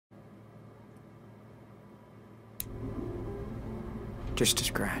Just a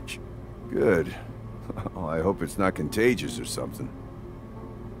scratch. Good. Well, I hope it's not contagious or something.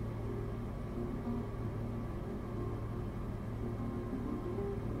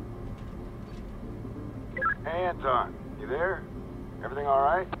 Hey, Anton. You there? Everything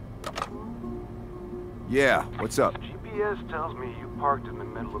alright? Yeah, what's up? GPS tells me you parked in the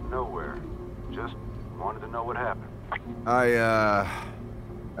middle of nowhere. Just wanted to know what happened. I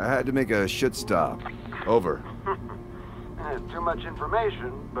had to make a shit stop. Over. Too much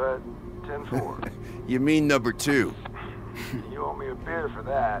information, but 10-4. You mean number 2? You owe me a beer for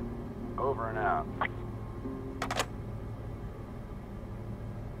that. Over and out.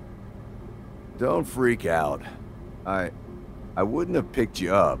 Don't freak out. I wouldn't have picked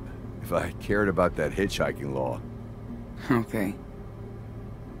you up if I cared about that hitchhiking law. Okay.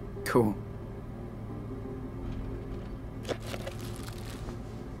 Cool.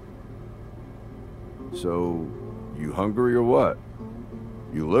 So, you hungry or what?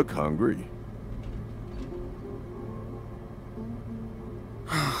 You look hungry.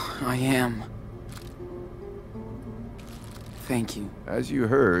 I am. Thank you. As you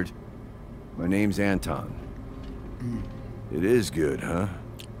heard, my name's Anton. It is good, huh?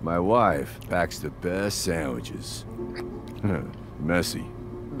 My wife packs the best sandwiches. Messy.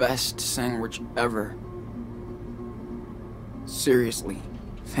 Best sandwich ever. Seriously.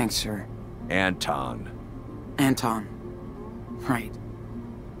 Thanks, sir. Anton. Anton. Right.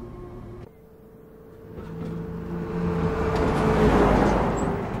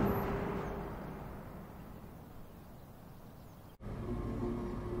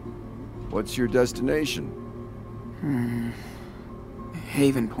 What's your destination?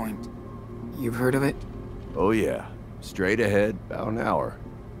 Haven Point. You've heard of it? Oh yeah. Straight ahead, about an hour.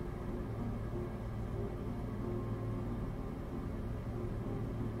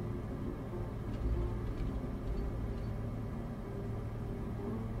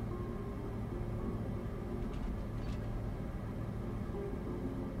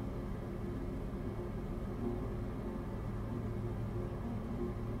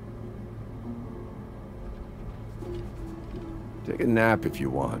 Take a nap if you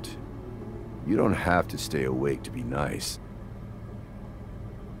want. You don't have to stay awake to be nice.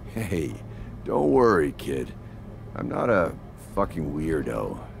 Hey, don't worry, kid. I'm not a fucking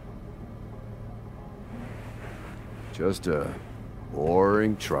weirdo. Just a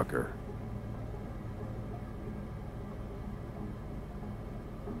boring trucker.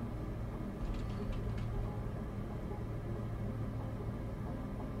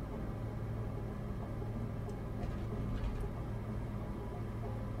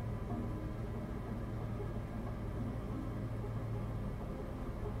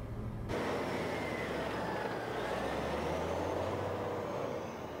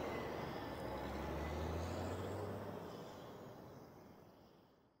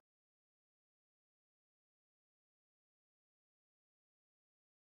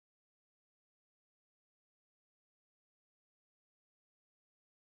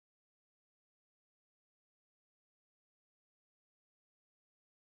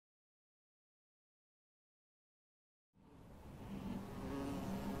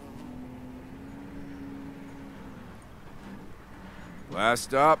 Last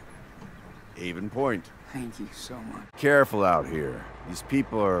stop, Haven Point. Thank you so much. Careful out here. These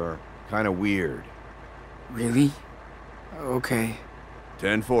people are kind of weird. Really? Okay.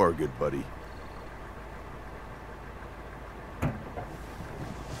 10-4, good buddy.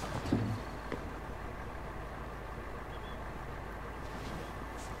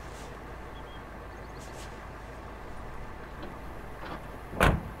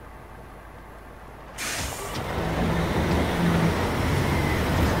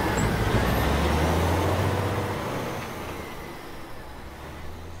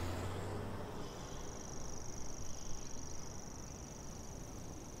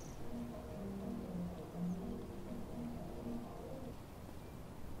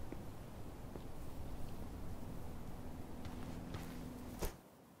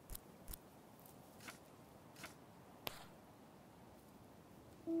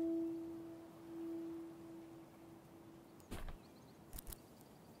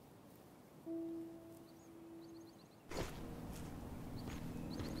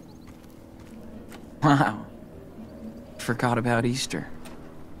 Wow. Forgot about Easter.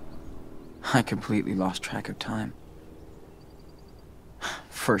 I completely lost track of time.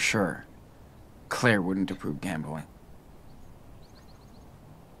 For sure. Claire wouldn't approve gambling.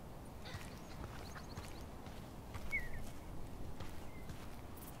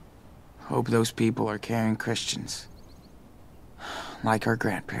 Hope those people are caring Christians. Like our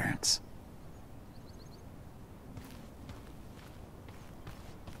grandparents.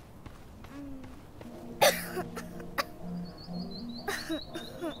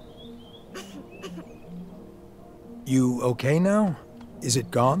 You okay now? Is it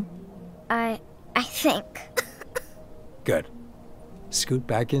gone? I think. Good. Scoot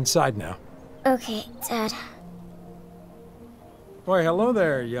back inside now. Okay, Dad. Why, hello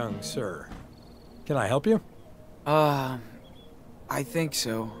there, young sir. Can I help you? I think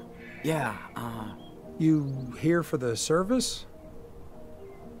so. Yeah, You here for the service?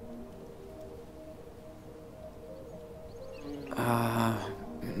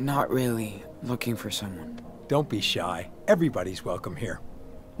 not really. Looking for someone. Don't be shy. Everybody's welcome here,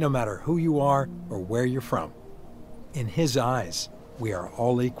 no matter who you are or where you're from. In his eyes, we are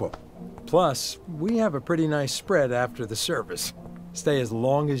all equal. Plus, we have a pretty nice spread after the service. Stay as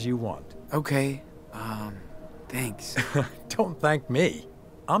long as you want. Okay, thanks. Don't thank me.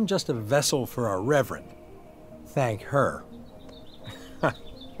 I'm just a vessel for our Reverend. Thank her.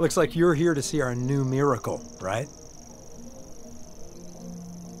 Looks like you're here to see our new miracle, right?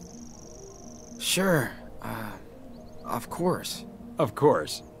 Sure, of course. Of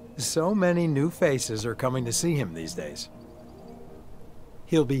course. So many new faces are coming to see him these days.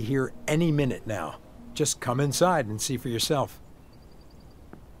 He'll be here any minute now. Just come inside and see for yourself.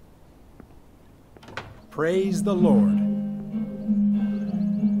 Praise the Lord.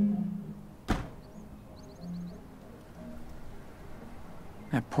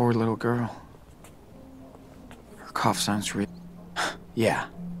 That poor little girl. Her cough sounds real. Yeah,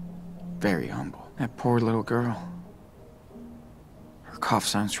 very humble. That poor little girl. Her cough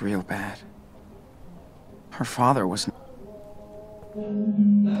sounds real bad. Her father was...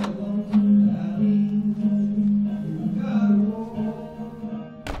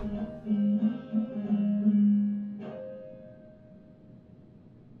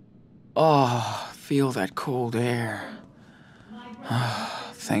 Oh, feel that cold air.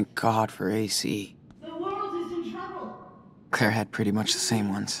 Thank God for AC. The world is in trouble. Claire had pretty much the same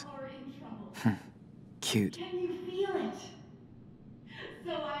ones. Are in trouble. Cute. Can you feel it?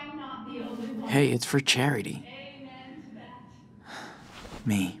 So I'm not the only one. Hey, it's for charity. Amen to that.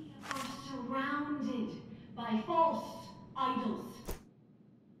 Me. We are surrounded by false idols.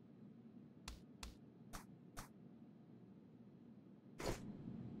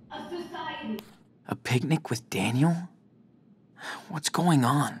 A society. A picnic with Daniel? What's going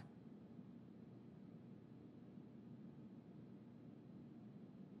on?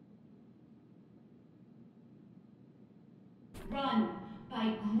 Run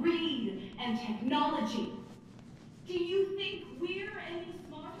by greed and technology. Do you think we're any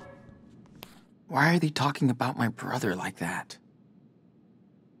smarter? Why are they talking about my brother like that?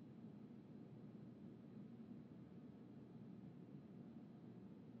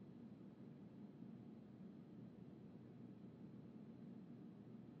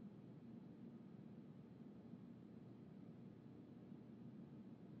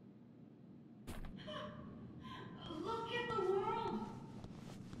 Look at the world.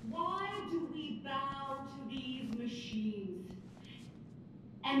 Why do we bow to these machines?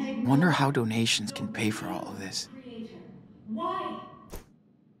 And ignore Wonder how donations the can pay for all of real this. Creator? Why?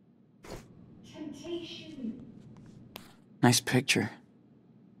 Temptation. Nice picture.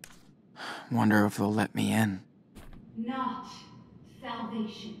 Wonder if they'll let me in. Not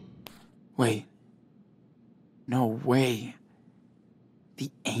salvation. Wait. No way.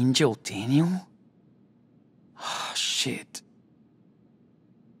 The angel Daniel? Oh, shit.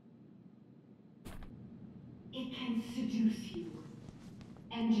 It can seduce you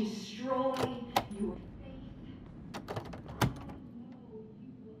and destroy your faith. I know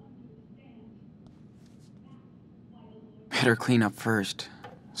you will understand. That's why the Lord Better clean up first,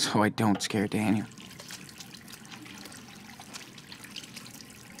 so I don't scare Daniel.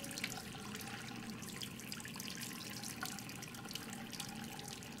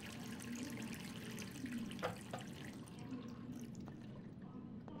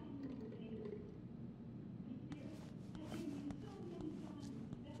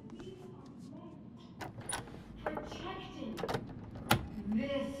 protecting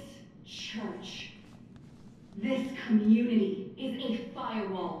this church. This community is a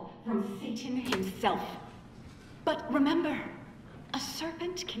firewall from Satan himself. But remember, a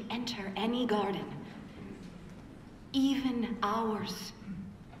serpent can enter any garden, even ours.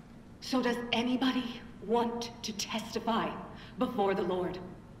 So does anybody want to testify before the Lord?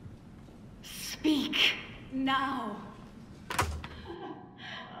 Speak now.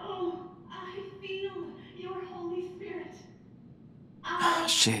 Oh, I feel your Holy Spirit.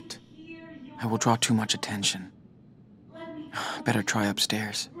 Shit. Hear your I will draw too much attention. Let me Better try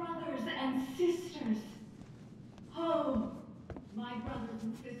upstairs. brothers and sisters. Oh, my brothers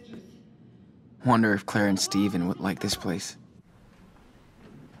and sisters. Wonder if Claire and Steven would like this place.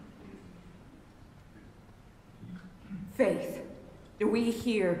 We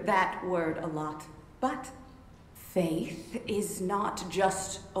hear that word a lot, but faith is not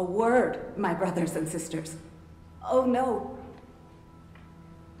just a word, my brothers and sisters. Oh no.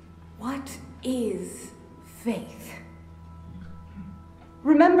 What is faith?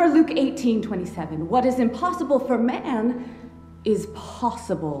 Remember Luke 18:27. What is impossible for man is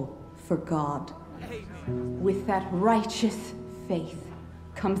possible for God. With that righteous faith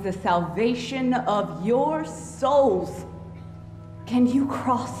comes the salvation of your souls. Can you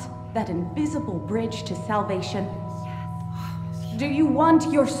cross that invisible bridge to salvation? Do you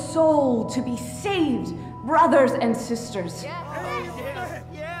want your soul to be saved, brothers and sisters?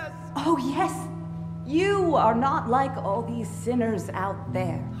 Yes. Oh, yes. You are not like all these sinners out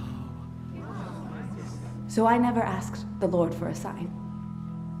there. So I never asked the Lord for a sign.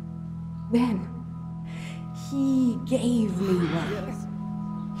 Then He gave me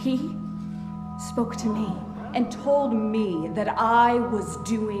one. He spoke to me and told me that I was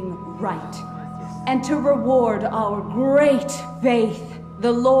doing right. And to reward our great faith,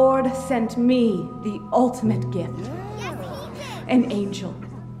 the Lord sent me the ultimate gift. An angel,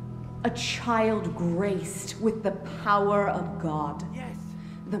 a child graced with the power of God.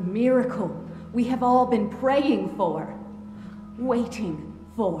 The miracle we have all been praying for, waiting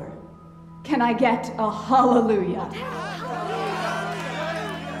for. Can I get a hallelujah?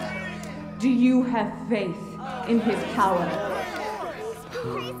 Do you have faith in His power?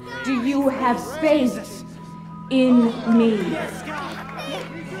 Do you have faith in me?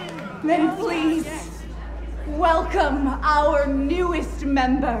 Then please welcome our newest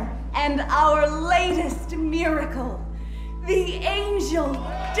member and our latest miracle, the angel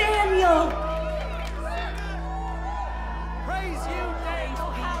Daniel. Praise you, Daniel.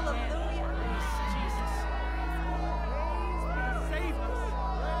 Hallelujah. Jesus. Save us.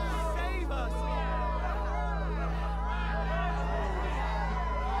 Save us.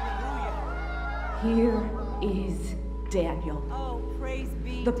 Here is Daniel, Oh, praise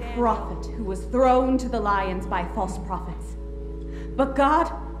be the prophet who was thrown to the lions by false prophets. But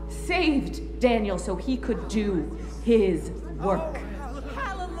God saved Daniel so he could do his work.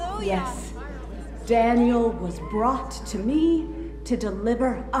 Hallelujah. Yes, Daniel was brought to me to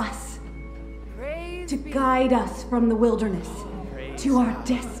deliver us, Praise to be. guide us from the wilderness to our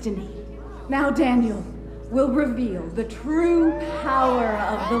destiny. Now Daniel will reveal the true power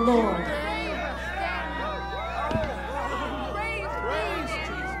of the Lord.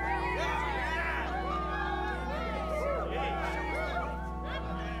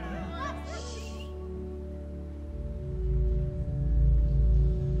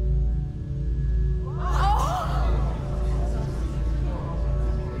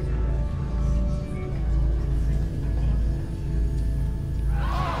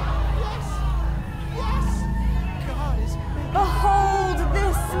 Behold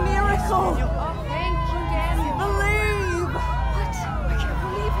this miracle! Thank you, Daniel. Believe! What? I can't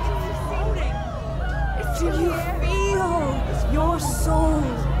believe it. Do you feel your soul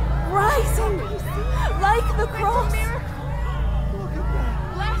rising like the cross?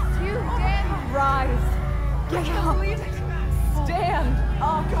 Bless you, Daniel. Rise, get up, stand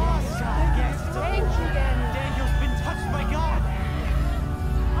up. Thank you, Daniel. Daniel's been touched by God.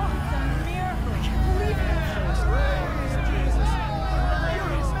 Oh, it's a miracle. I can't believe it.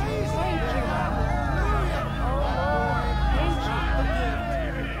 Thank you. Oh, Lord. Thank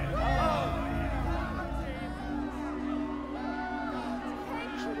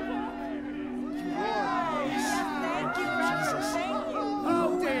you.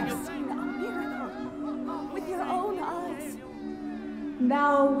 You have seen a miracle with your own eyes.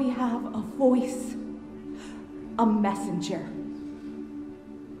 Now we have a voice, a messenger.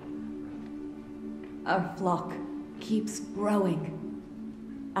 Our flock keeps growing.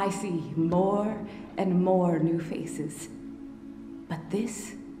 I see more and more new faces. But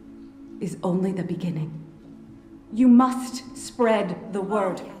this is only the beginning. You must spread the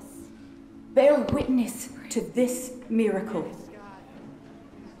word. Bear witness to this miracle.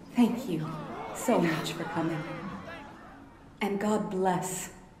 Thank you so much for coming. And God bless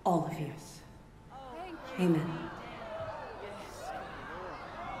all of you. Amen.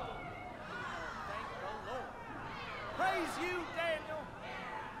 Praise you, Daniel.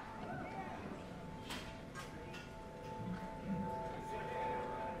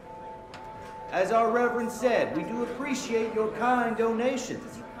 As our Reverend said, we do appreciate your kind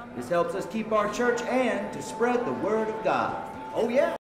donations. This helps us keep our church and to spread the word of God. Oh yeah.